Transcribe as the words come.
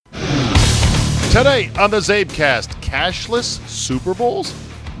Today on the Zabecast, cashless Super Bowls?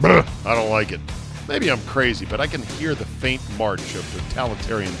 Brr, I don't like it. Maybe I'm crazy, but I can hear the faint march of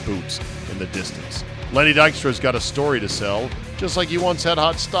totalitarian boots in the distance. Lenny Dykstra's got a story to sell, just like he once had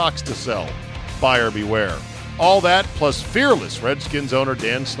hot stocks to sell. Buyer beware. All that, plus fearless Redskins owner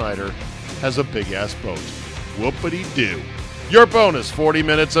Dan Snyder has a big-ass boat. Whoopity-doo. Your bonus 40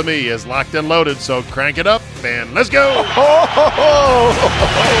 minutes of me is locked and loaded, so crank it up and let's go!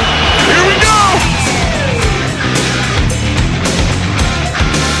 Here we go!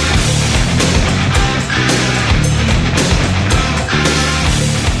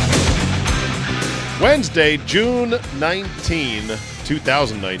 Wednesday, June 19,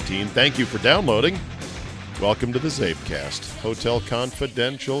 2019. Thank you for downloading. Welcome to the Zabecast. Hotel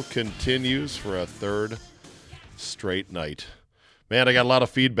Confidential continues for a third straight night. Man, I got a lot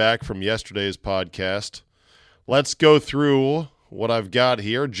of feedback from yesterday's podcast. Let's go through what I've got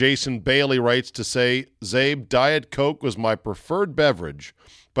here. Jason Bailey writes to say, Zabe, Diet Coke was my preferred beverage,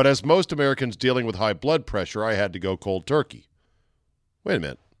 but as most Americans dealing with high blood pressure, I had to go cold turkey. Wait a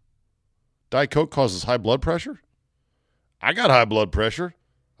minute. Diet Coke causes high blood pressure? I got high blood pressure.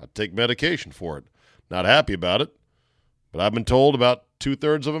 I take medication for it. Not happy about it, but I've been told about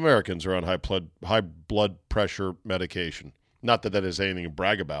 2/3 of Americans are on high blood pressure medication. Not that is anything to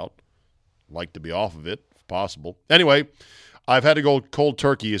brag about. I'd like to be off of it, if possible. Anyway, I've had to go cold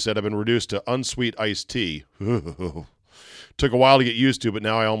turkey. You said I've been reduced to unsweet iced tea. Took a while to get used to, but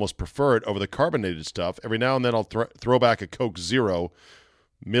now I almost prefer it over the carbonated stuff. Every now and then I'll throw back a Coke Zero.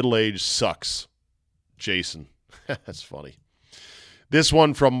 Middle age sucks. Jason. That's funny. This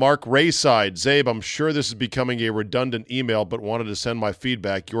one from Mark Rayside. Zabe, I'm sure this is becoming a redundant email, but wanted to send my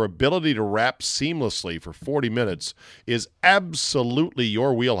feedback. Your ability to rap seamlessly for 40 minutes is absolutely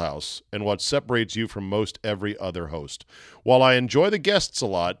your wheelhouse and what separates you from most every other host. While I enjoy the guests a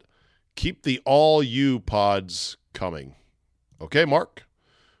lot, keep the all you pods coming. Okay, Mark?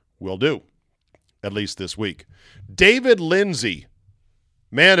 Will do. At least this week. David Lindsay,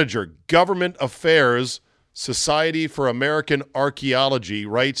 manager, Government Affairs, Society for American Archaeology,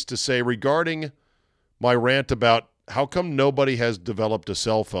 writes to say, regarding my rant about how come nobody has developed a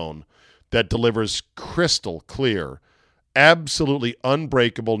cell phone that delivers crystal clear, absolutely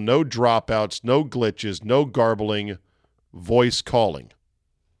unbreakable, no dropouts, no glitches, no garbling voice calling.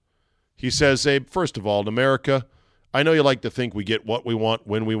 He says, hey, first of all, in America, I know you like to think we get what we want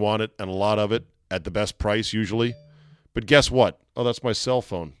when we want it, and a lot of it at the best price usually. But guess what? Oh, that's my cell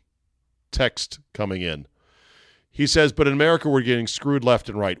phone. Text coming in. He says, but in America, we're getting screwed left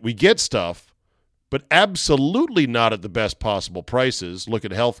and right. We get stuff, but absolutely not at the best possible prices. Look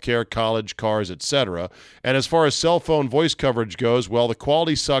at healthcare, college, cars, etc. And as far as cell phone voice coverage goes, well, the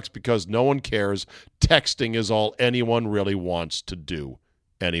quality sucks because no one cares. Texting is all anyone really wants to do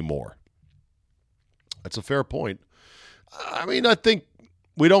anymore. That's a fair point. I mean, I think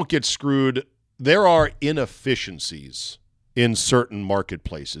we don't get screwed. There are inefficiencies in certain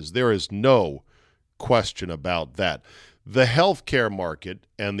marketplaces. There is no question about that. The healthcare market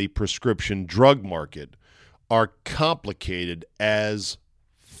and the prescription drug market are complicated as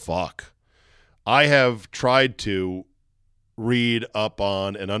fuck. I have tried to read up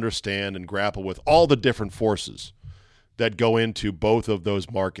on and understand and grapple with all the different forces that go into both of those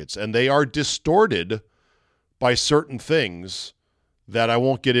markets, and they are distorted by certain things that I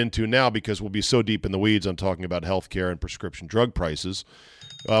won't get into now because we'll be so deep in the weeds on talking about healthcare and prescription drug prices.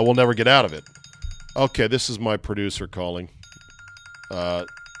 We'll never get out of it. Okay, this is my producer calling.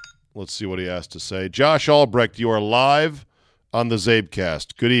 Let's see what he has to say. Josh Albrecht, you are live on the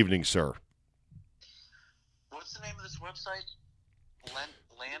Zabecast. Good evening, sir. What's the name of this website? Lennon?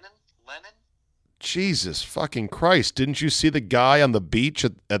 Jesus fucking Christ. Didn't you see the guy on the beach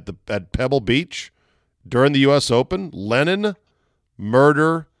at Pebble Beach during the U.S. Open?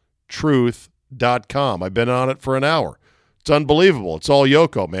 LennonMurderTruth.com. I've been on it for an hour. It's unbelievable. It's all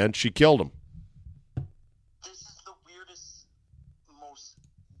Yoko, man. She killed him.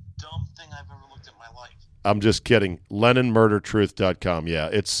 I'm just kidding. LennonMurderTruth.com. Yeah,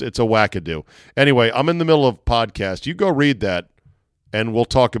 it's a wackadoo. Anyway, I'm in the middle of a podcast. You go read that, and we'll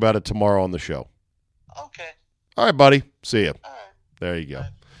talk about it tomorrow on the show. Okay. All right, buddy. See ya. All right. There you go.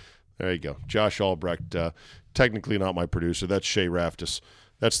 There you go. Josh Albrecht, technically not my producer. That's Shay Raftis.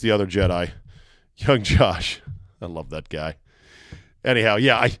 That's the other Jedi. Young Josh. I love that guy. Anyhow,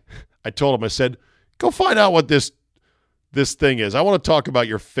 yeah, I told him, I said, go find out what this thing is. I want to talk about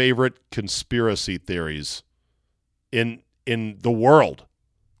your favorite conspiracy theories in the world.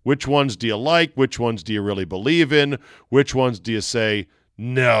 Which ones do you like? Which ones do you really believe in? Which ones do you say,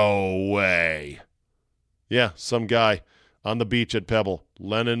 no way? Yeah, some guy on the beach at Pebble,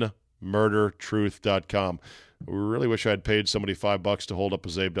 murdertruth.com. We really wish I had paid somebody $5 to hold up a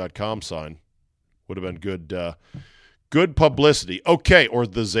Zabe.com sign. Would have been good publicity. Okay, or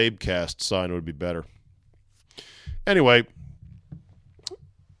the Zabecast sign would be better. Anyway,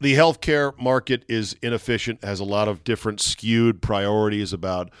 the healthcare market is inefficient, has a lot of different skewed priorities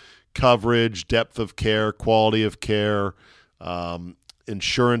about coverage, depth of care, quality of care,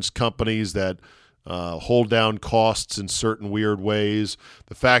 insurance companies that hold down costs in certain weird ways,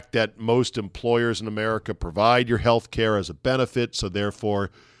 the fact that most employers in America provide your health care as a benefit, so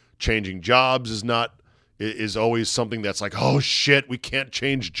therefore changing jobs is always something that's like, oh shit, we can't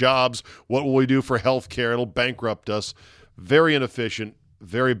change jobs. What will we do for health care? It'll bankrupt us. Very inefficient,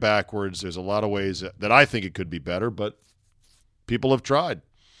 very backwards. There's a lot of ways that I think it could be better, but people have tried.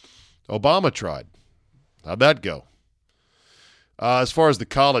 Obama tried. How'd that go? As far as the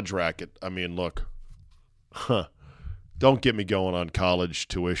college racket, I mean, look, don't get me going on college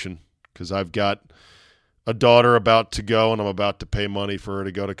tuition, because I've got a daughter about to go, and I'm about to pay money for her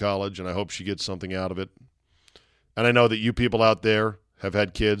to go to college, and I hope she gets something out of it. And I know that you people out there have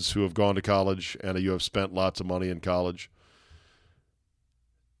had kids who have gone to college, and you have spent lots of money in college.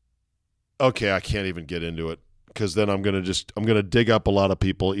 Okay, I can't even get into it, because then I'm going to dig up a lot of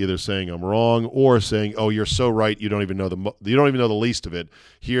people either saying I'm wrong or saying, "Oh, you're so right. You don't even know the least of it.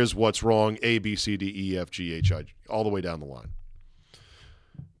 Here's what's wrong: A, B, C, D, E, F, G, H, I, all the way down the line."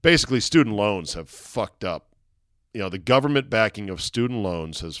 Basically, student loans have fucked up. The government backing of student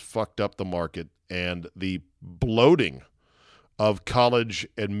loans has fucked up the market, and the bloating of college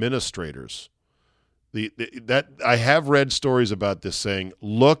administrators. That I have read stories about this saying,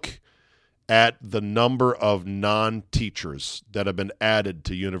 look at the number of non-teachers that have been added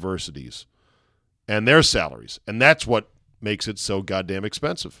to universities and their salaries. And that's what makes it so goddamn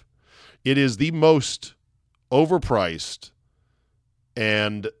expensive. It is the most overpriced,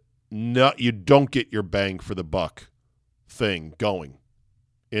 and you don't get your bang for the buck thing going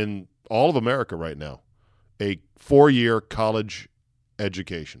in all of America right now. A 4-year college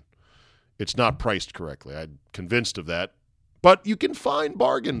education. It's not priced correctly. I'm convinced of that. But you can find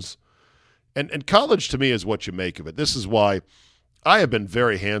bargains. And college, to me, is what you make of it. This is why I have been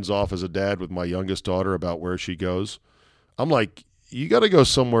very hands-off as a dad with my youngest daughter about where she goes. I'm like, you got to go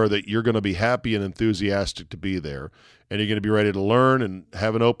somewhere that you're going to be happy and enthusiastic to be there, and you're going to be ready to learn and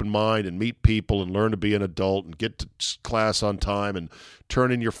have an open mind and meet people and learn to be an adult and get to class on time and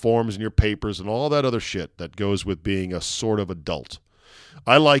turn in your forms and your papers and all that other shit that goes with being a sort of adult.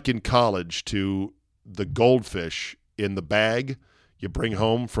 I liken college to the goldfish in the bag you bring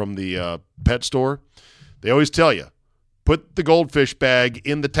home from the pet store. They always tell you, put the goldfish bag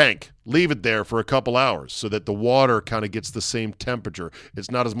in the tank. Leave it there for a couple hours so that the water kind of gets the same temperature. It's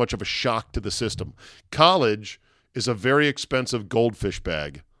not as much of a shock to the system. College is a very expensive goldfish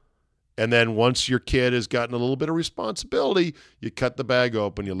bag. And then once your kid has gotten a little bit of responsibility, you cut the bag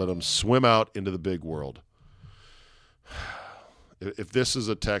open, you let them swim out into the big world. If this is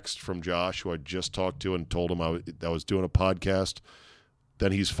a text from Josh, who I just talked to and told him I was doing a podcast,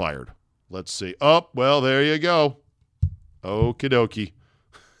 then he's fired. Let's see. Oh, well, there you go. Okie dokie.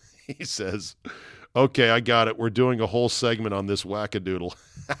 He says, okay, I got it. We're doing a whole segment on this wackadoodle.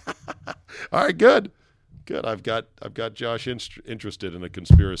 All right, good. Good. I've got Josh interested in a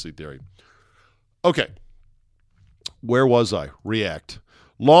conspiracy theory. Okay. Where was I? React.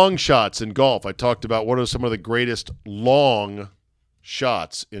 Long shots in golf. I talked about what are some of the greatest long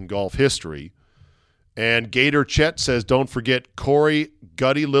shots in golf history. And Gator Chet says, don't forget Corey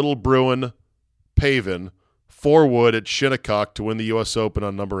Gutty Little Bruin Pavin, 4-wood at Shinnecock to win the U.S. Open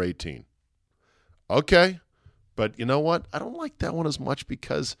on number 18. Okay, but you know what? I don't like that one as much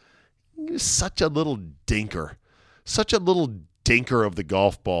because he's such a little dinker. Such a little dinker of the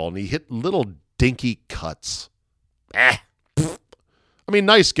golf ball, and he hit little dinky cuts. I mean,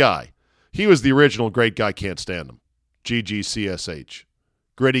 nice guy. He was the original great guy, can't stand him. GGCSH.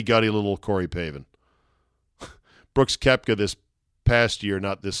 Gritty, gutty little Corey Pavin. Brooks Koepka this past year,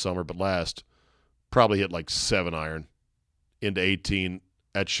 not this summer, but last, probably hit like 7-iron into 18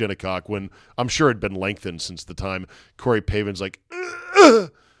 at Shinnecock when I'm sure it had been lengthened since the time Corey Pavin's like,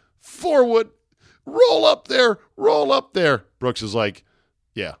 4-wood, roll up there. Brooks is like,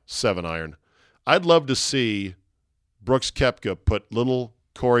 yeah, 7-iron. I'd love to see Brooks Koepka put little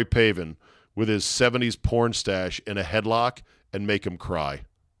Corey Pavin with his 70s porn stash in a headlock and make him cry.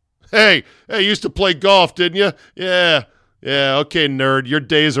 Hey, you used to play golf, didn't you? Yeah, okay, nerd, your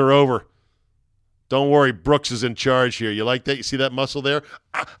days are over. Don't worry, Brooks is in charge here. You like that? You see that muscle there?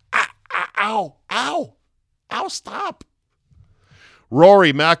 Ow, stop.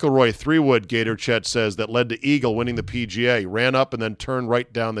 Rory McIlroy, 3-wood, Gator Chet says, that led to Eagle winning the PGA. Ran up and then turned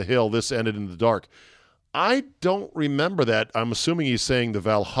right down the hill. This ended in the dark. I don't remember that. I'm assuming he's saying the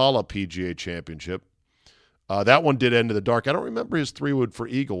Valhalla PGA Championship. That one did end in the dark. I don't remember his 3-wood for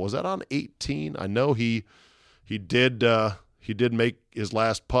Eagle. Was that on 18? I know he did make his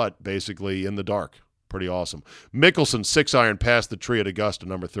last putt basically in the dark. Pretty awesome. Mickelson, 6-iron past the tree at Augusta,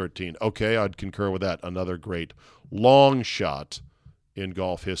 number 13. Okay, I'd concur with that. Another great long shot in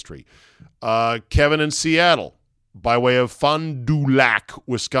golf history. Kevin in Seattle, by way of Fond du Lac,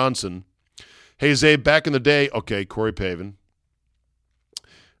 Wisconsin. Hey, Zabe, back in the day, okay, Corey Pavin.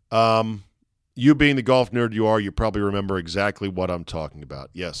 You being the golf nerd you are, you probably remember exactly what I'm talking about.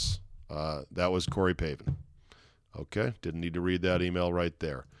 Yes, that was Corey Pavin. Okay, didn't need to read that email right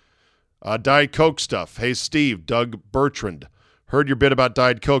there. Diet Coke stuff. Hey, Steve, Doug Bertrand. Heard your bit about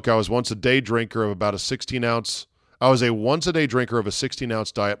Diet Coke. I was once a day drinker of about a 16-ounce. I was a once-a-day drinker of a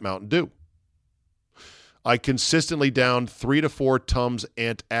 16-ounce Diet Mountain Dew. I consistently downed 3 to 4 Tums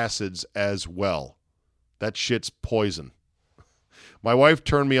antacids as well. That shit's poison. My wife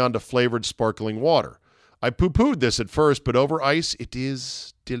turned me on to flavored sparkling water. I poo-pooed this at first, but over ice, it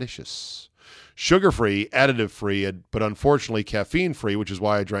is delicious. Sugar-free, additive-free, but unfortunately caffeine-free, which is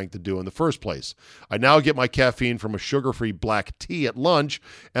why I drank the Dew in the first place. I now get my caffeine from a sugar-free black tea at lunch,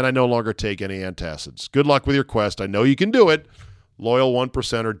 and I no longer take any antacids. Good luck with your quest. I know you can do it. Loyal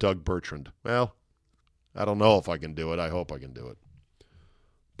 1%er Doug Bertrand. Well, I don't know if I can do it. I hope I can do it.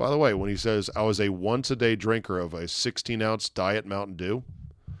 By the way, when he says, I was a once-a-day drinker of a 16-ounce Diet Mountain Dew,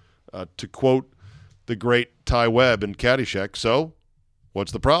 to quote the great Ty Webb in Caddyshack, so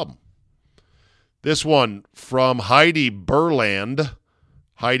what's the problem? This one from Heidi Burland.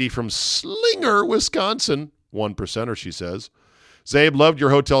 Heidi from Slinger, Wisconsin. 1%er, she says. Zabe, loved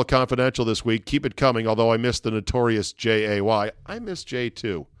your Hotel Confidential this week. Keep it coming, although I missed the notorious J.A.Y. I miss Jay,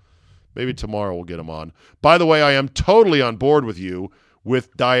 too. Maybe tomorrow we'll get him on. By the way, I am totally on board with you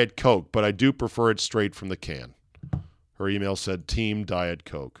with Diet Coke, but I do prefer it straight from the can. Her email said, Team Diet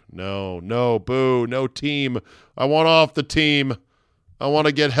Coke. No, boo, no team. I want off the team. I want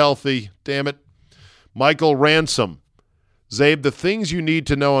to get healthy. Damn it. Michael Ransom. Zabe, the things you need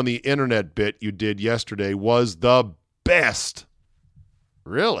to know on the internet bit you did yesterday was the best.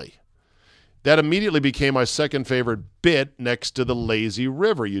 Really? That immediately became my second favorite bit next to the lazy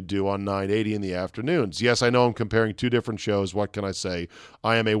river you do on 980 in the afternoons. Yes, I know I'm comparing two different shows. What can I say?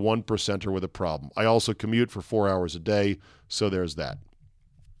 I am a 1%er with a problem. I also commute for 4 hours a day, so there's that.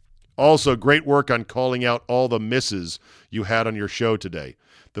 Also, great work on calling out all the misses you had on your show today.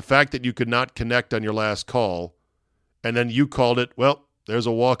 The fact that you could not connect on your last call, and then you called it, well, there's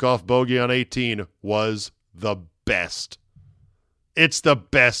a walk-off bogey on 18, was the best. It's the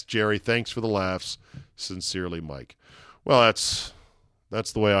best, Jerry. Thanks for the laughs. Sincerely, Mike. Well, that's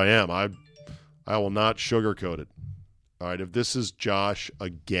the way I am. I will not sugarcoat it. All right, if this is Josh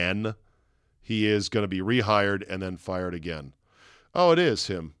again, he is going to be rehired and then fired again. Oh, it is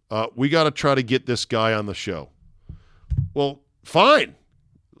him. We got to try to get this guy on the show. Well, fine.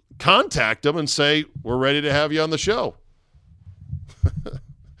 Contact him and say, we're ready to have you on the show.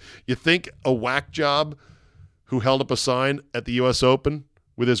 You think a whack job who held up a sign at the U.S. Open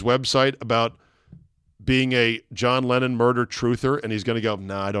with his website about being a John Lennon murder truther, and he's going to go,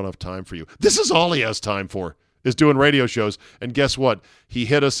 nah, I don't have time for you. This is all he has time for, is doing radio shows. And guess what? He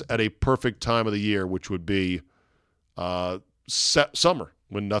hit us at a perfect time of the year, which would be summer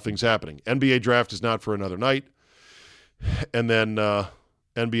when nothing's happening. NBA draft is not for another night. And then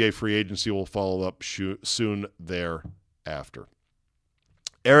NBA free agency will follow up soon thereafter.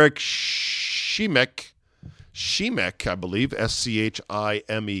 Eric Shemek, I believe,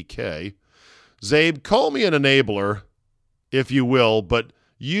 Schimek. Zabe, call me an enabler, if you will, but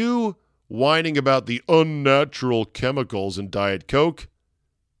you whining about the unnatural chemicals in Diet Coke,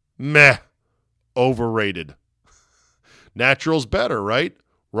 meh, overrated. Natural's better, right?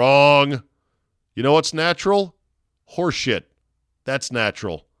 Wrong. You know what's natural? Horseshit. That's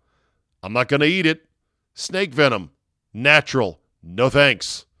natural. I'm not going to eat it. Snake venom. Natural. No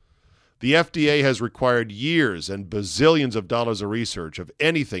thanks. The FDA has required years and bazillions of dollars of research of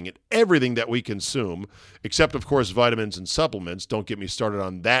anything and everything that we consume, except, of course, vitamins and supplements. Don't get me started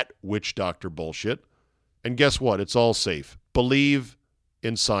on that witch doctor bullshit. And guess what? It's all safe. Believe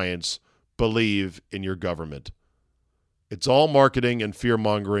in science. Believe in your government. It's all marketing and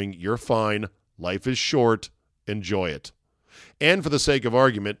fear-mongering. You're fine. Life is short. Enjoy it. And for the sake of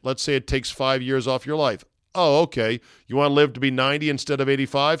argument, let's say it takes 5 years off your life. Oh, okay. You want to live to be 90 instead of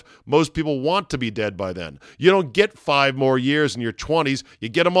 85? Most people want to be dead by then. You don't get 5 more years in your 20s. You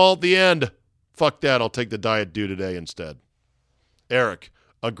get them all at the end. Fuck that. I'll take the Diet Dew today instead. Eric,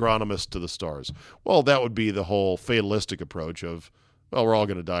 agronomist to the stars. Well, that would be the whole fatalistic approach of, well, we're all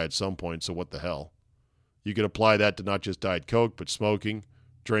going to die at some point, so what the hell? You could apply that to not just Diet Coke, but smoking,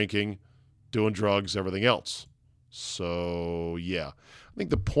 drinking, doing drugs, everything else. So, yeah. I think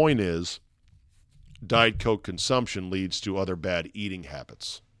the point is Diet Coke consumption leads to other bad eating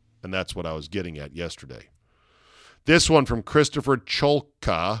habits. And that's what I was getting at yesterday. This one from Christopher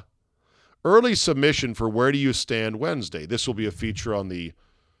Cholka. Early submission for Where Do You Stand Wednesday. This will be a feature on the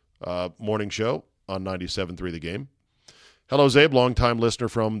morning show on 97.3 The Game. Hello, Zabe, longtime listener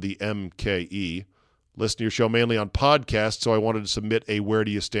from the MKE. Listen to your show mainly on podcasts, so I wanted to submit a Where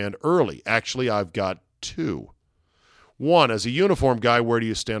Do You Stand early. Actually, I've got two. One, as a uniform guy, where do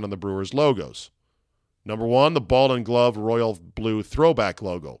you stand on the Brewers logos? Number one, the ball and glove royal blue throwback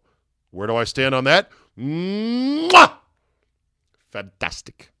logo. Where do I stand on that? Mwah!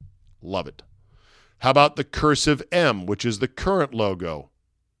 Fantastic. Love it. How about the cursive M, which is the current logo?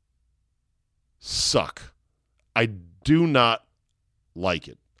 Suck. I do not like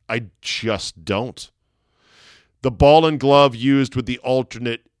it. I just don't. The ball and glove used with the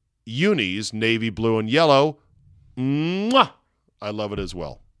alternate unis, navy blue and yellow, mwah! I love it as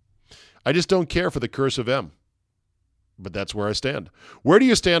well. I just don't care for the cursive M. But that's where I stand. Where do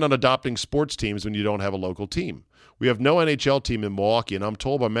you stand on adopting sports teams when you don't have a local team? We have no NHL team in Milwaukee, and I'm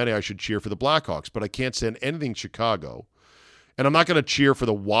told by many I should cheer for the Blackhawks, but I can't stand anything Chicago. And I'm not going to cheer for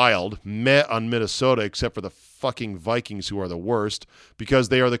the Wild, on Minnesota, except for the fucking Vikings, who are the worst, because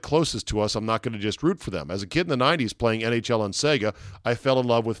they are the closest to us. I'm not going to just root for them. As a kid in the 90s playing NHL on Sega, I fell in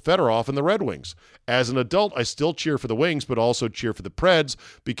love with Fedorov and the Red Wings. As an adult, I still cheer for the Wings, but also cheer for the Preds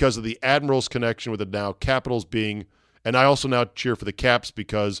because of the Admirals connection with the now Capitals being... And I also now cheer for the Caps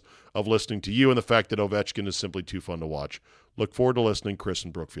because of listening to you and the fact that Ovechkin is simply too fun to watch. Look forward to listening, Chris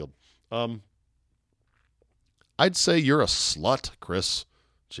in Brookfield. I'd say you're a slut, Chris.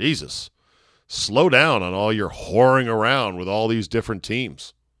 Jesus. Slow down on all your whoring around with all these different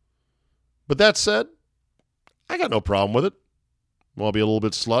teams. But that said, I got no problem with it. Want to be a little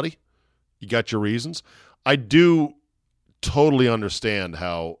bit slutty? You got your reasons. I do totally understand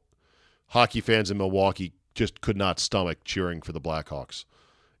how hockey fans in Milwaukee just could not stomach cheering for the Blackhawks.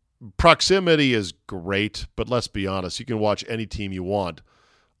 Proximity is great, but let's be honest. You can watch any team you want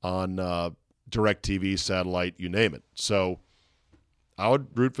on DirecTV, satellite, you name it. So I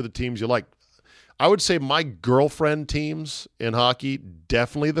would root for the teams you like. I would say my girlfriend teams in hockey,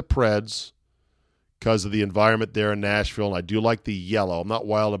 definitely the Preds because of the environment there in Nashville, and I do like the yellow. I'm not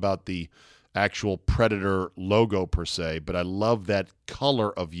wild about the actual Predator logo per se, but I love that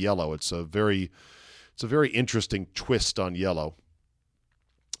color of yellow. It's a very interesting twist on yellow.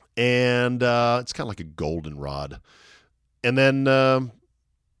 And it's kind of like a goldenrod. And then I'll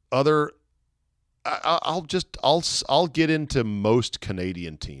get into most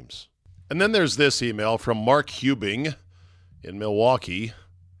Canadian teams. And then there's this email from Mark Hubing in Milwaukee.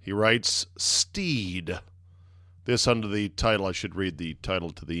 He writes, Steed. This under the title, I should read the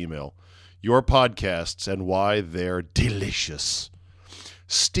title to the email. Your podcasts and why they're delicious.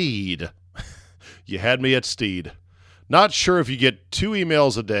 Steed. You had me at Steed. Not sure if you get 2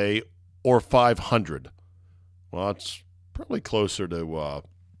 emails a day or 500. Well, it's probably closer to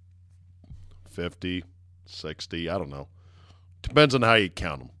 50, 60, I don't know. Depends on how you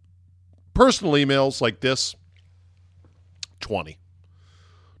count them. Personal emails like this, 20.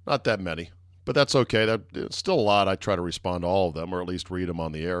 Not that many, but that's okay. That's still a lot. I try to respond to all of them, or at least read them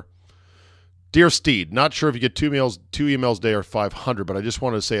on the air. Dear Steed, not sure if you get 2 emails a day or 500, but I just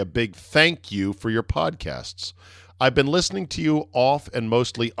wanted to say a big thank you for your podcasts. I've been listening to you off and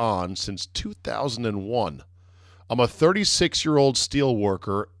mostly on since 2001. I'm a 36-year-old steel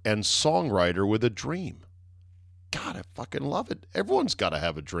worker and songwriter with a dream. God, I fucking love it. Everyone's got to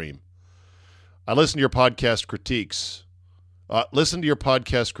have a dream. I listen to your podcast critiques. Listen to your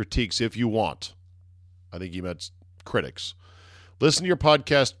podcast critiques if you want. I think you meant critics. Listen to your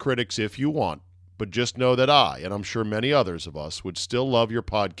podcast critics if you want, but just know that I, and I'm sure many others of us, would still love your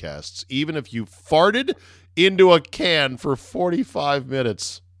podcasts, even if you farted into a can for 45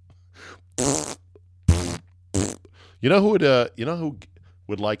 minutes. You know who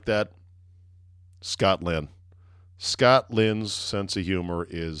would like that? Scott Lynn. Scott Lynn's sense of humor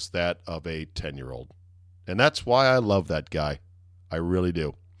is that of a 10-year-old. And that's why I love that guy. I really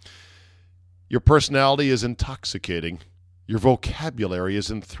do. Your personality is intoxicating. Your vocabulary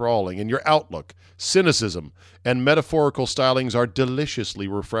is enthralling, and your outlook, cynicism, and metaphorical stylings are deliciously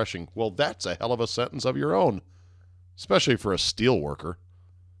refreshing. Well, that's a hell of a sentence of your own, especially for a steel worker.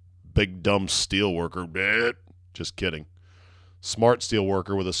 Big, dumb steel worker. Just kidding. Smart steel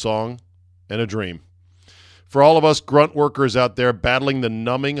worker with a song and a dream. For all of us grunt workers out there battling the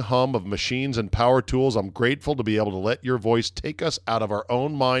numbing hum of machines and power tools, I'm grateful to be able to let your voice take us out of our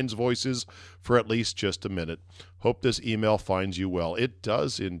own minds' voices for at least just a minute. Hope this email finds you well. It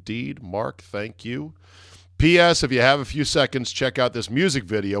does indeed, Mark. Thank you. P.S. If you have a few seconds, check out this music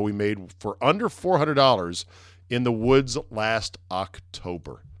video we made for under $400 in the woods last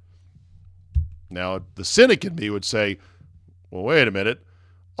October. Now, the cynic in me would say, well, wait a minute.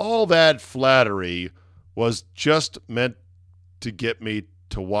 All that flattery was just meant to get me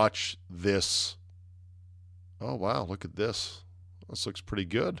to watch this. Oh, wow, look at this. This looks pretty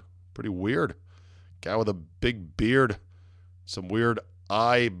good. Pretty weird. Guy with a big beard, some weird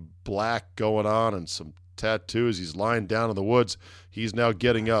eye black going on, and some tattoos. He's lying down in the woods. He's now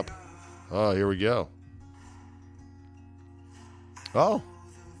getting up. Oh, here we go. Oh,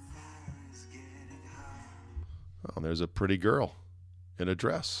 there's a pretty girl in a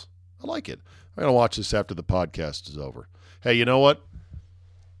dress. I like it. I'm going to watch this after the podcast is over. Hey, you know what?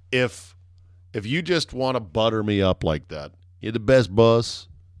 If you just want to butter me up like that, you're the best boss,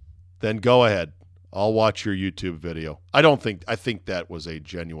 then go ahead. I'll watch your YouTube video. I think that was a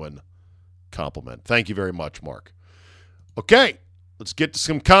genuine compliment. Thank you very much, Mark. Okay, let's get to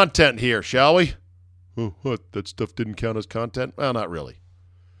some content here, shall we? Oh, what? That stuff didn't count as content? Well, not really.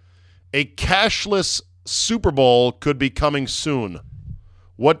 A cashless Super Bowl could be coming soon.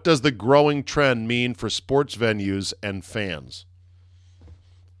 What does the growing trend mean for sports venues and fans?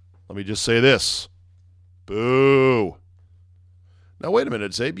 Let me just say this. Boo. Now, wait a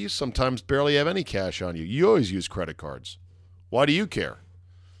minute, Zabe. You sometimes barely have any cash on you. You always use credit cards. Why do you care?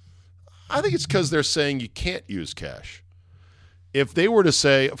 I think it's because they're saying you can't use cash. If they were to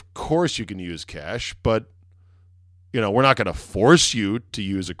say, of course you can use cash, but, we're not going to force you to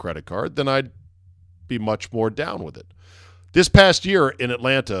use a credit card, then I'd be much more down with it. This past year in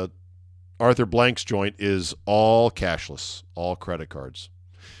Atlanta, Arthur Blank's joint is all cashless, all credit cards.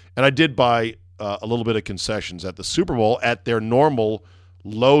 And I did buy a little bit of concessions at the Super Bowl at their normal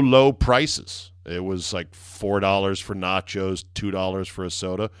low prices. It was like $4 for nachos, $2 for a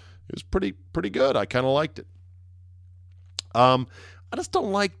soda. It was pretty good. I kind of liked it. I just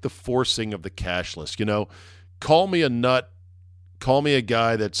don't like the forcing of the cashless. Call me a nut. Call me a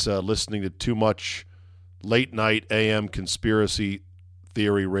guy that's listening to too much late night AM conspiracy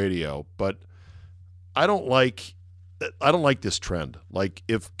theory radio, but I don't like this trend. Like,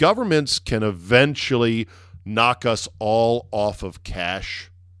 if governments can eventually knock us all off of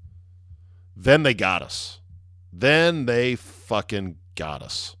cash, then they got us. Then they fucking got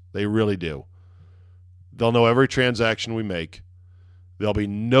us. They really do. They'll know every transaction we make. There'll be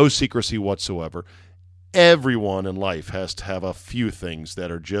no secrecy whatsoever. Everyone in life has to have a few things that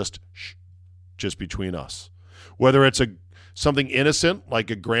are just between us. Whether it's something innocent,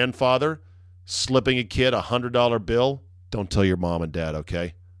 like a grandfather slipping a kid a $100 bill, don't tell your mom and dad,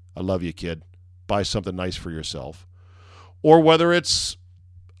 okay? I love you, kid. Buy something nice for yourself. Or whether it's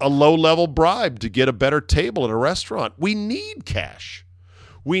a low-level bribe to get a better table at a restaurant. We need cash.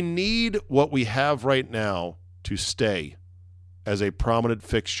 We need what we have right now to stay as a prominent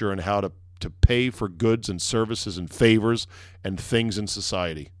fixture in how to pay for goods and services and favors and things in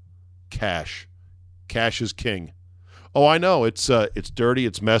society. Cash. Cash is king. Oh, I know. It's dirty.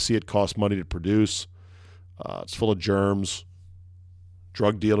 It's messy. It costs money to produce. It's full of germs.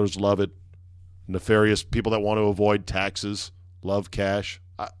 Drug dealers love it. Nefarious people that want to avoid taxes love cash.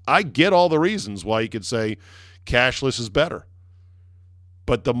 I get all the reasons why you could say cashless is better.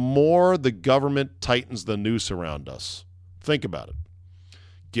 But the more the government tightens the noose around us, think about it.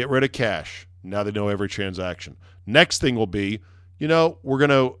 Get rid of cash. Now they know every transaction. Next thing will be, we're going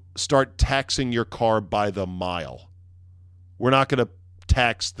to start taxing your car by the mile. We're not going to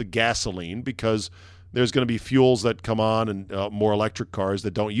tax the gasoline because there's going to be fuels that come on and more electric cars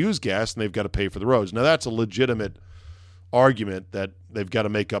that don't use gas, and they've got to pay for the roads. Now, that's a legitimate argument that they've got to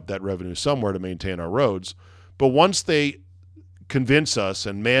make up that revenue somewhere to maintain our roads. But once they convince us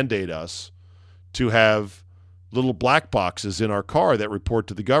and mandate us to have little black boxes in our car that report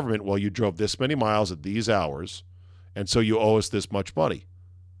to the government, well, you drove this many miles at these hours, and so you owe us this much money.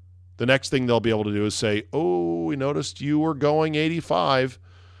 The next thing they'll be able to do is say, oh, we noticed you were going 85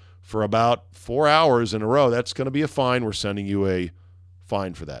 for about 4 hours in a row. That's going to be a fine. We're sending you a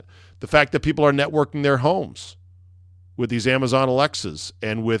fine for that. The fact that people are networking their homes with these Amazon Alexas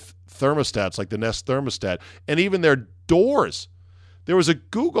and with thermostats like the Nest thermostat, and even their doors. There was a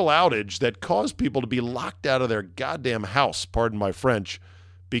Google outage that caused people to be locked out of their goddamn house, pardon my French,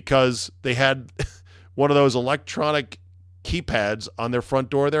 because they had one of those electronic keypads on their front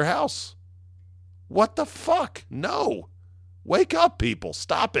door of their house. What the fuck? No. Wake up, people.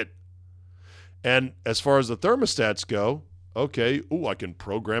 Stop it. And as far as the thermostats go, okay, I can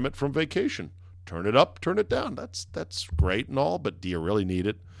program it from vacation. Turn it up, turn it down. That's great and all, but do you really need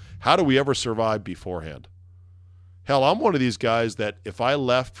it? How do we ever survive beforehand? Hell, I'm one of these guys that if I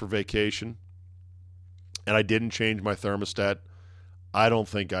left for vacation and I didn't change my thermostat, I don't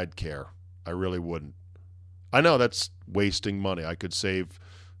think I'd care. I really wouldn't. I know that's wasting money. I could save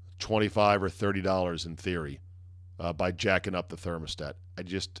 $25 or $30 in theory by jacking up the thermostat. I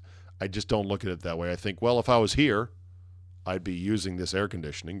just don't look at it that way. I think, well, if I was here, I'd be using this air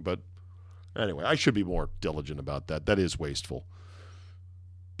conditioning. But anyway, I should be more diligent about that. That is wasteful.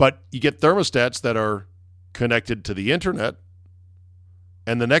 But you get thermostats that are connected to the internet,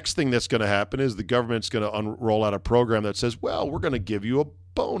 and the next thing that's going to happen is the government's going to roll out a program that says, well, we're going to give you a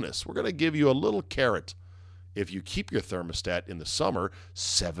bonus. We're going to give you a little carrot if you keep your thermostat in the summer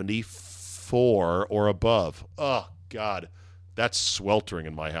 74 or above. Oh, God, that's sweltering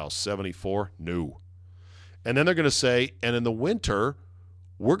in my house. 74? No. And then they're going to say, and in the winter,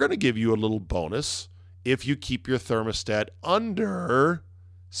 we're going to give you a little bonus if you keep your thermostat under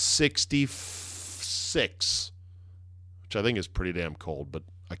 66, which I think is pretty damn cold, but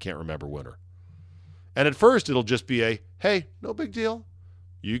I can't remember winter. And at first, it'll just be hey, no big deal.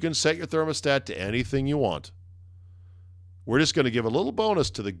 You can set your thermostat to anything you want. We're just going to give a little bonus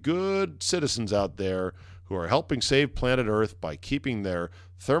to the good citizens out there who are helping save planet Earth by keeping their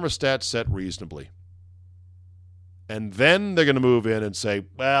thermostat set reasonably. And then they're going to move in and say,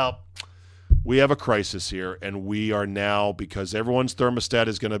 well, we have a crisis here, and we are now, because everyone's thermostat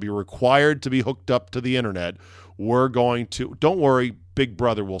is going to be required to be hooked up to the internet, we're going to, don't worry, Big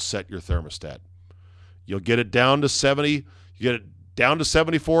Brother will set your thermostat. You'll get it down to 70, you get it down to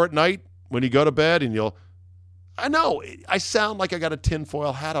 74 at night when you go to bed, and I know, I sound like I got a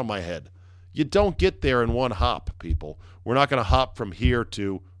tinfoil hat on my head. You don't get there in one hop, people. We're not going to hop from here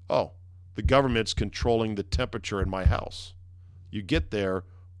to, the government's controlling the temperature in my house. You get there,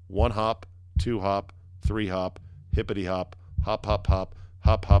 one hop, two hop, three hop, hippity hop, hop, hop, hop,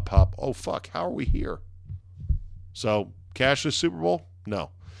 hop, hop, hop. Oh, fuck, how are we here? So, cashless Super Bowl?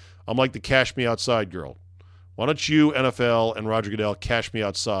 No. I'm like the cash me outside girl. Why don't you, NFL and Roger Goodell, cash me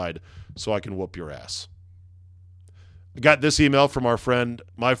outside so I can whoop your ass? I got this email from my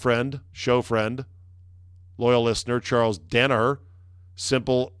friend, show friend, loyal listener, Charles Danaher.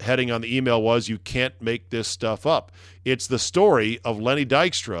 Simple heading on the email was, you can't make this stuff up. It's the story of Lenny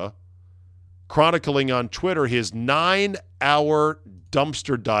Dykstra chronicling on Twitter his 9-hour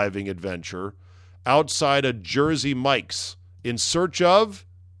dumpster diving adventure outside a Jersey Mike's in search of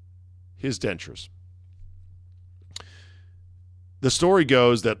his dentures. The story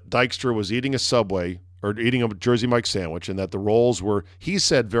goes that Dykstra was eating a Jersey Mike's sandwich, and that the rolls were, he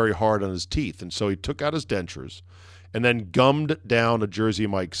said, very hard on his teeth. And so he took out his dentures and then gummed down a Jersey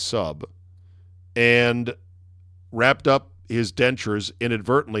Mike's sub and wrapped up his dentures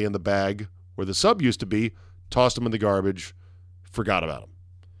inadvertently in the bag where the sub used to be, tossed them in the garbage, forgot about them.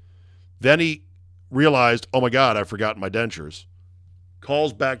 Then he realized, oh my God, I've forgotten my dentures.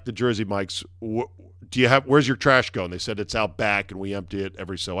 Calls back to Jersey Mike's, where's your trash go? And they said it's out back and we empty it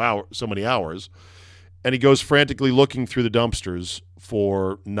every so many hours. And he goes frantically looking through the dumpsters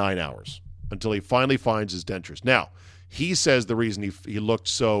for 9 hours until he finally finds his dentures. Now, he says the reason he looked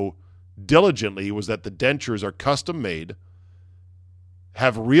so diligently was that the dentures are custom made,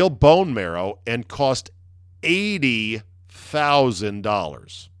 have real bone marrow, and cost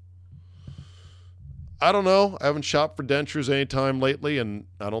 $80,000. I don't know. I haven't shopped for dentures anytime lately, and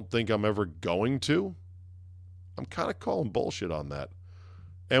I don't think I'm ever going to. I'm kind of calling bullshit on that.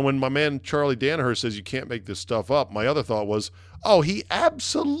 And when my man Charlie Danaher says you can't make this stuff up, my other thought was, he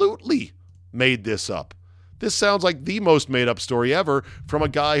absolutely made this up. This sounds like the most made-up story ever from a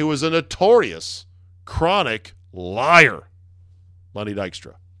guy who is a notorious, chronic liar, Lenny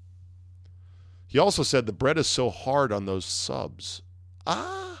Dykstra. He also said the bread is so hard on those subs.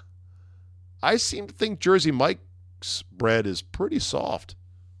 I seem to think Jersey Mike's bread is pretty soft.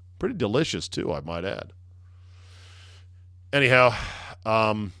 Pretty delicious, too, I might add. Anyhow,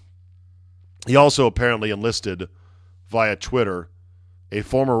 he also apparently enlisted via Twitter a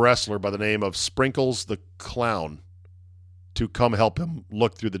former wrestler by the name of Sprinkles the Clown to come help him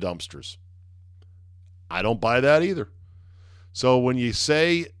look through the dumpsters. I don't buy that either. So when you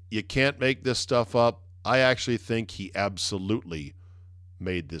say you can't make this stuff up, I actually think he absolutely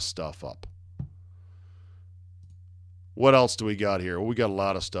made this stuff up. What else do we got here? Well, we got a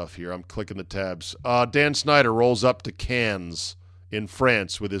lot of stuff here. I'm clicking the tabs. Dan Snyder rolls up to Cannes in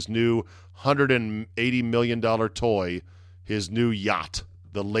France with his new $180 million toy, his new yacht,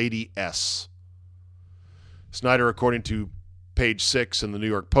 the Lady S. Snyder, according to Page 6 in the New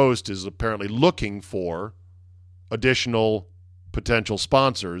York Post is apparently looking for additional potential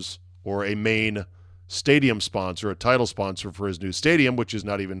sponsors or a main stadium sponsor, a title sponsor for his new stadium, which is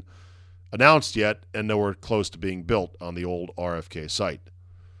not even announced yet and nowhere close to being built on the old RFK site.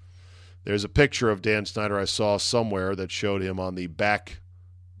 There's a picture of Dan Snyder I saw somewhere that showed him on the back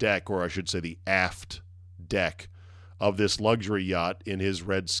deck, or I should say the aft deck, of this luxury yacht in his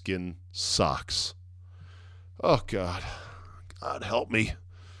Redskin socks. Oh, God. God help me.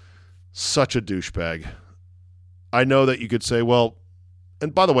 Such a douchebag. I know that you could say, well,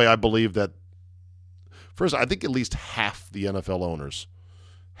 and by the way, I believe that, first, I think at least half the NFL owners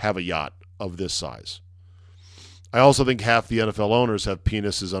have a yacht of this size. I also think half the NFL owners have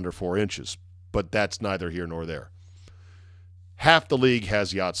penises under 4 inches, but that's neither here nor there. Half the league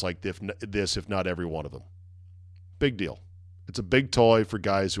has yachts like this, if not every one of them. Big deal. It's a big toy for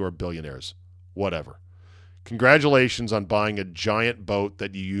guys who are billionaires. Whatever. Congratulations on buying a giant boat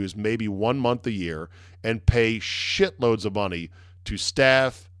that you use maybe 1 month a year and pay shitloads of money to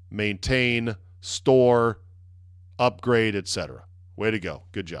staff, maintain, store, upgrade, etc. Way to go.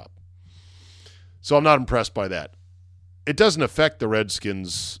 Good job. So I'm not impressed by that. It doesn't affect the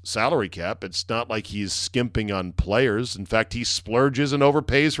Redskins' salary cap. It's not like he's skimping on players. In fact, he splurges and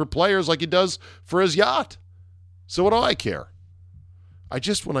overpays for players like he does for his yacht. So what do I care?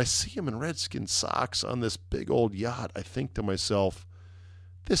 When I see him in Redskin socks on this big old yacht, I think to myself,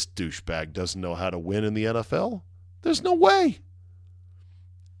 this douchebag doesn't know how to win in the NFL. There's no way.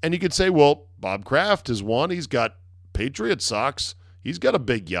 And you could say, well, Bob Kraft has won. He's got Patriot socks. He's got a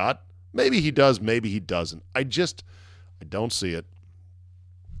big yacht. Maybe he does, maybe he doesn't. I don't see it.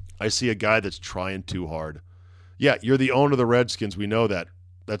 I see a guy that's trying too hard. Yeah, you're the owner of the Redskins. We know that.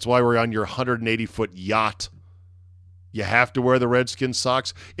 That's why we're on your 180-foot yacht. You have to wear the Redskins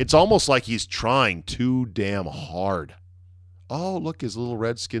socks. It's almost like he's trying too damn hard. Oh, look, his little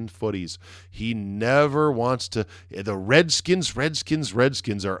Redskin footies. He never wants to. The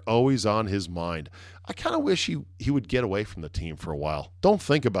Redskins are always on his mind. I kind of wish he would get away from the team for a while. Don't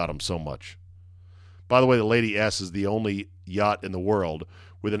think about him so much. By the way, the Lady S is the only yacht in the world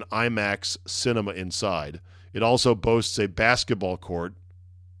with an IMAX cinema inside. It also boasts a basketball court.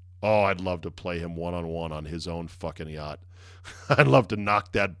 Oh, I'd love to play him one-on-one on his own fucking yacht. I'd love to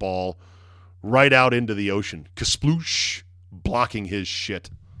knock that ball right out into the ocean. Kasploosh, blocking his shit.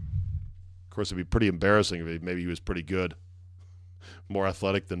 Of course, it'd be pretty embarrassing if maybe he was pretty good. More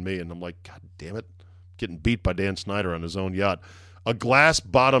athletic than me. And I'm like, God damn it. Getting beat by Dan Snyder on his own yacht. A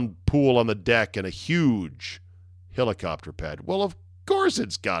glass-bottomed pool on the deck and a huge helicopter pad. Well, of course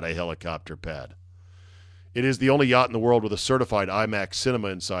it's got a helicopter pad. It is the only yacht in the world with a certified IMAX cinema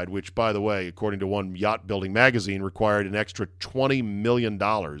inside, which, by the way, according to one yacht building magazine, required an extra $20 million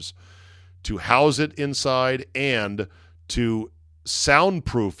to house it inside and to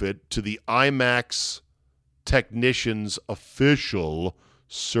soundproof it to the IMAX technician's official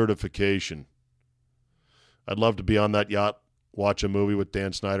certification. I'd love to be on that yacht, watch a movie with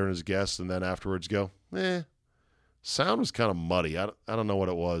Dan Snyder and his guests, and then afterwards go, sound was kind of muddy. I don't know what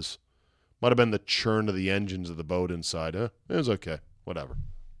it was. Might have been the churn of the engines of the boat inside. It was okay. Whatever.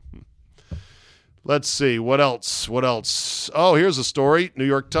 Let's see. What else? Oh, here's a story. New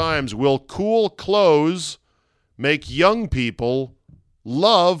York Times. Will cool clothes make young people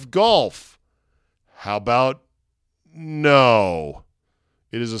love golf? How about no?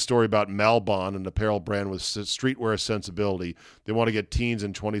 It is a story about Malbon, an apparel brand with streetwear sensibility. They want to get teens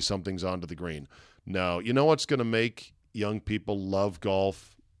and 20-somethings onto the green. No. You know what's going to make young people love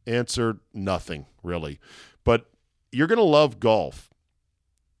golf? Answer, nothing, really. But you're going to love golf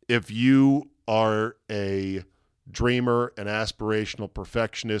if you are a dreamer, an aspirational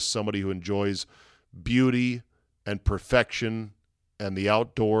perfectionist, somebody who enjoys beauty and perfection and the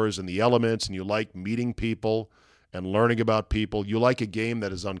outdoors and the elements, and you like meeting people and learning about people. You like a game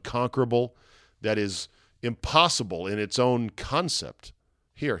that is unconquerable, that is impossible in its own concept.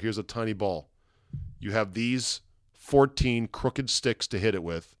 Here's a tiny ball. You have these 14 crooked sticks to hit it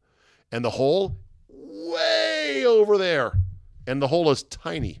with, and the hole way over there, and the hole is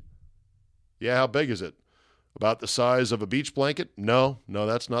tiny. Yeah, how big is it? About the size of a beach blanket? No,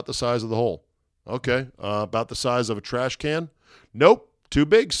 that's not the size of the hole. Okay, about the size of a trash can? Nope, too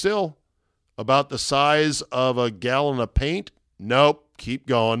big still. About the size of a gallon of paint? Nope, keep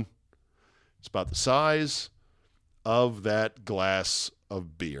going. It's about the size of that glass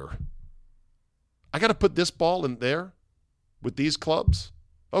of beer. I got to put this ball in there with these clubs?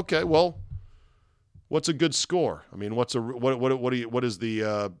 Okay, well, what's a good score? I mean, what is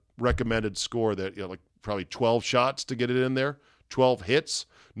the recommended score that, like probably 12 shots to get it in there? 12 hits?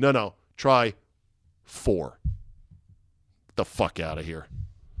 No, try 4. Get the fuck out of here.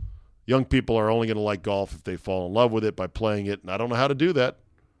 Young people are only going to like golf if they fall in love with it by playing it, and I don't know how to do that.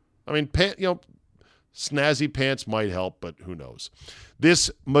 I mean, snazzy pants might help, but who knows?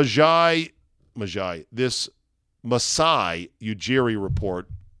 This Masai Ujiri report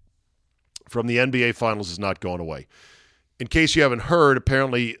from the NBA Finals is not going away. In case you haven't heard,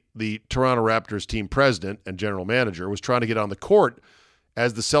 apparently the Toronto Raptors team president and general manager was trying to get on the court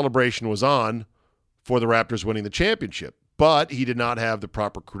as the celebration was on for the Raptors winning the championship. But he did not have the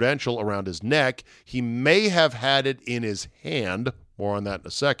proper credential around his neck. He may have had it in his hand. More on that in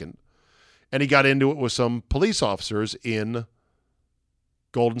a second. And he got into it with some police officers in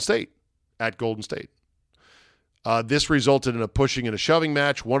Golden State, at Golden State. This resulted in a pushing and a shoving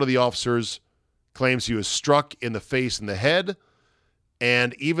match. One of the officers claims he was struck in the face and the head.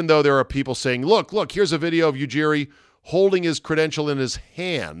 And even though there are people saying, look, here's a video of Ujiri holding his credential in his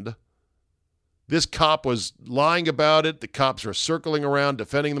hand, this cop was lying about it. The cops are circling around,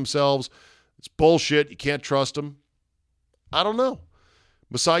 defending themselves. It's bullshit. You can't trust them. I don't know.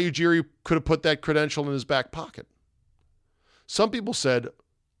 Masai Ujiri could have put that credential in his back pocket. Some people said,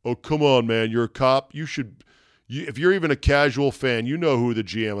 oh, come on, man, you're a cop. If you're even a casual fan, you know who the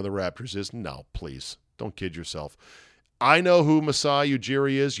GM of the Raptors is. No, please, don't kid yourself. I know who Masai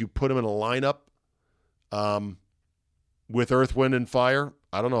Ujiri is. You put him in a lineup with Earth, Wind, and Fire.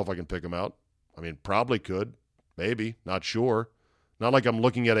 I don't know if I can pick him out. I mean, probably could. Maybe. Not sure. Not like I'm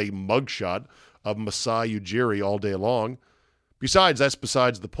looking at a mugshot of Masai Ujiri all day long. Besides, that's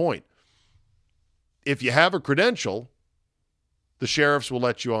besides the point. If you have a credential, the sheriffs will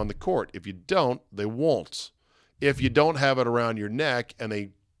let you on the court. If you don't, they won't. If you don't have it around your neck and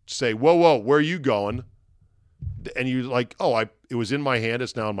they say, whoa, where are you going? And you're like, it was in my hand.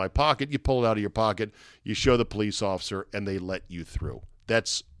 It's now in my pocket. You pull it out of your pocket. You show the police officer, and they let you through.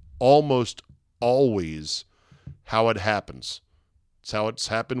 That's almost always how it happens. It's how it's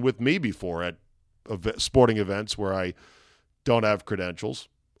happened with me before at sporting events where I don't have credentials,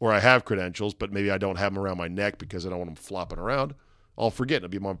 or I have credentials, but maybe I don't have them around my neck because I don't want them flopping around. I'll forget. It'll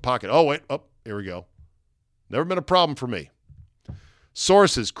be in my pocket. Oh, wait. Oh, here we go. Never been a problem for me.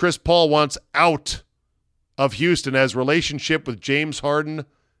 Sources, Chris Paul wants out of Houston as relationship with James Harden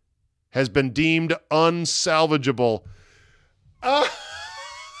has been deemed unsalvageable.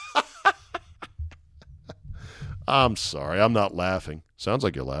 I'm sorry. I'm not laughing. Sounds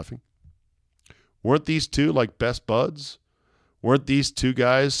like you're laughing. Weren't these two like best buds? Weren't these two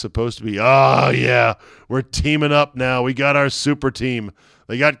guys supposed to be, yeah, we're teaming up now. We got our super team.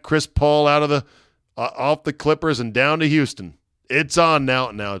 They got Chris Paul out of the off the Clippers and down to Houston. It's on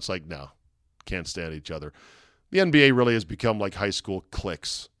now. Now it's like, no, can't stand each other. The NBA really has become like high school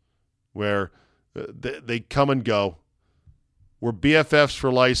cliques where they come and go. We're BFFs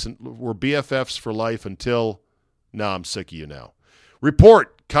for life. We're BFFs for life until, I'm sick of you now.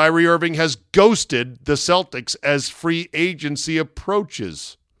 Report, Kyrie Irving has ghosted the Celtics as free agency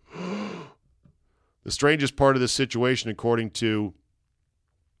approaches. The strangest part of this situation, according to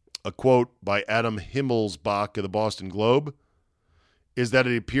a quote by Adam Himmelsbach of the Boston Globe, is that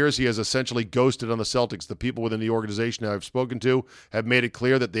it appears he has essentially ghosted on the Celtics. The people within the organization I've spoken to have made it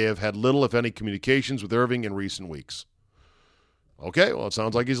clear that they have had little, if any, communications with Irving in recent weeks. Okay, well, it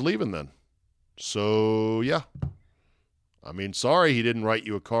sounds like he's leaving then. So, yeah. I mean, sorry he didn't write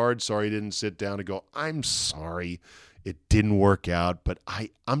you a card. Sorry he didn't sit down and go, I'm sorry it didn't work out, but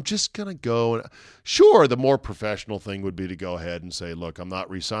I'm just going to go. Sure, the more professional thing would be to go ahead and say, look, I'm not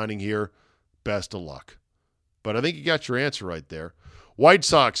re-signing here. Best of luck. But I think you got your answer right there. White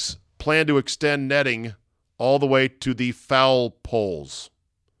Sox plan to extend netting all the way to the foul poles.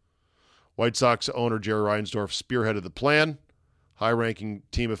 White Sox owner Jerry Reinsdorf spearheaded the plan. High-ranking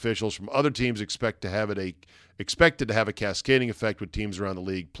team officials from other teams expected to have a cascading effect with teams around the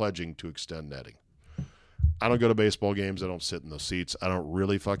league pledging to extend netting. I don't go to baseball games. I don't sit in those seats. I don't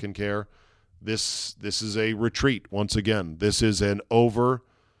really fucking care. This is a retreat once again. This is an over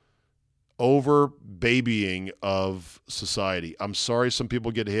babying of society. I'm sorry some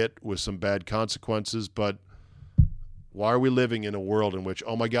people get hit with some bad consequences, but why are we living in a world in which,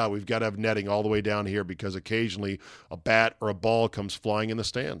 oh my God, we've got to have netting all the way down here because occasionally a bat or a ball comes flying in the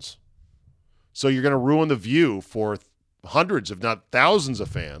stands? So you're going to ruin the view for hundreds, if not thousands of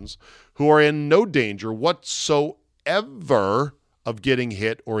fans who are in no danger whatsoever of getting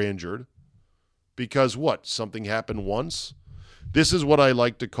hit or injured because what? Something happened once? This is what I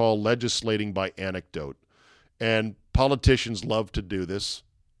like to call legislating by anecdote. And politicians love to do this.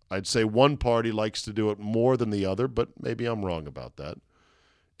 I'd say one party likes to do it more than the other, but maybe I'm wrong about that.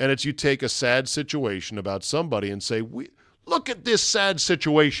 And it's you take a sad situation about somebody and say, look at this sad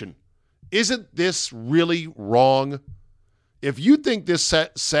situation. Isn't this really wrong? If you think this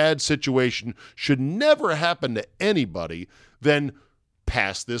sad situation should never happen to anybody, then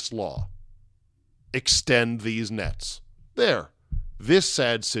pass this law. Extend these nets. There. This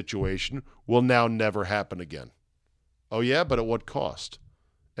sad situation will now never happen again. Oh, yeah, but at what cost?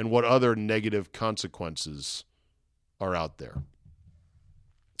 And what other negative consequences are out there?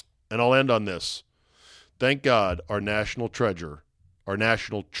 And I'll end on this. Thank God our national treasure,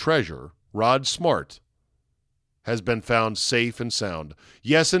 Rod Smart, has been found safe and sound.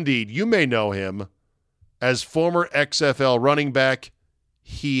 Yes, indeed, you may know him as former XFL running back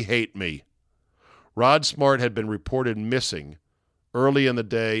He Hate Me. Rod Smart had been reported missing early in the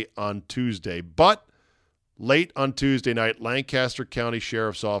day on Tuesday, but late on Tuesday night, Lancaster County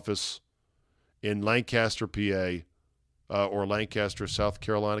Sheriff's Office in Lancaster, PA, or Lancaster, South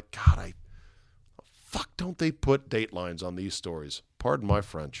Carolina. God, don't they put datelines on these stories? Pardon my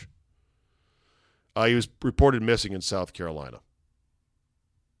French. He was reported missing in South Carolina.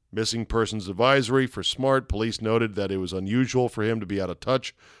 Missing persons advisory for Smart. Police noted that it was unusual for him to be out of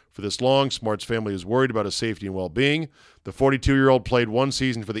touch for this long. Smart's family is worried about his safety and well-being. The 42-year-old played one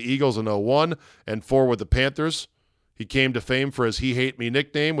season for the Eagles in 2001 and 4 with the Panthers. He came to fame for his He Hate Me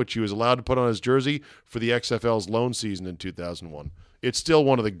nickname, which he was allowed to put on his jersey for the XFL's lone season in 2001. It's still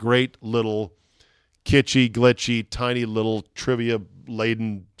one of the great little kitschy, glitchy, tiny little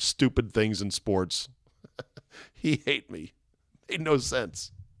trivia-laden, stupid things in sports. He Hate Me. Made no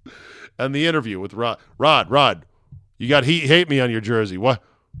sense. And the interview with Rod, you got He Hate Me on your jersey. What?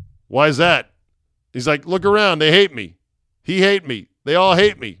 Why is that? He's like, look around. They hate me. He hate me. They all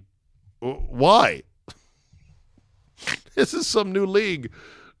hate me. Why? This is some new league.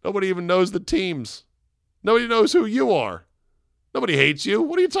 Nobody even knows the teams. Nobody knows who you are. Nobody hates you.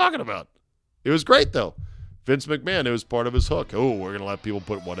 What are you talking about? It was great, though. Vince McMahon, it was part of his hook. Oh, we're going to let people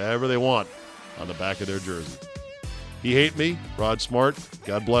put whatever they want on the back of their jersey. He Hate Me, Rod Smart.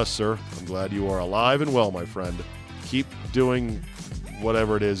 God bless, sir. I'm glad you are alive and well, my friend. Keep doing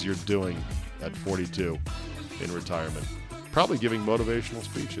whatever it is you're doing at 42 in retirement. Probably giving motivational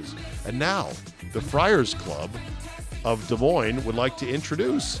speeches. And now, the Friars Club of Des Moines would like to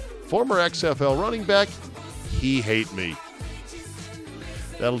introduce former XFL running back He Hate Me.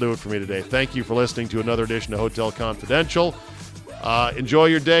 That'll do it for me today. Thank you for listening to another edition of Hotel Confidential. Enjoy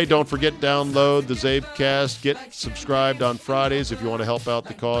your day. Don't forget, download the Zabecast. Get subscribed on Fridays if you want to help out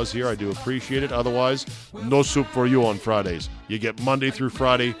the cause here. I do appreciate it. Otherwise, no soup for you on Fridays. You get Monday through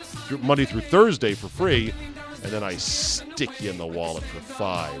Thursday for free, and then I stick you in the wallet for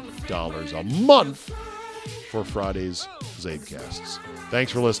 $5 a month for Friday's Zabecasts.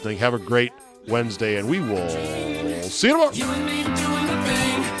 Thanks for listening. Have a great Wednesday, and we will see you tomorrow.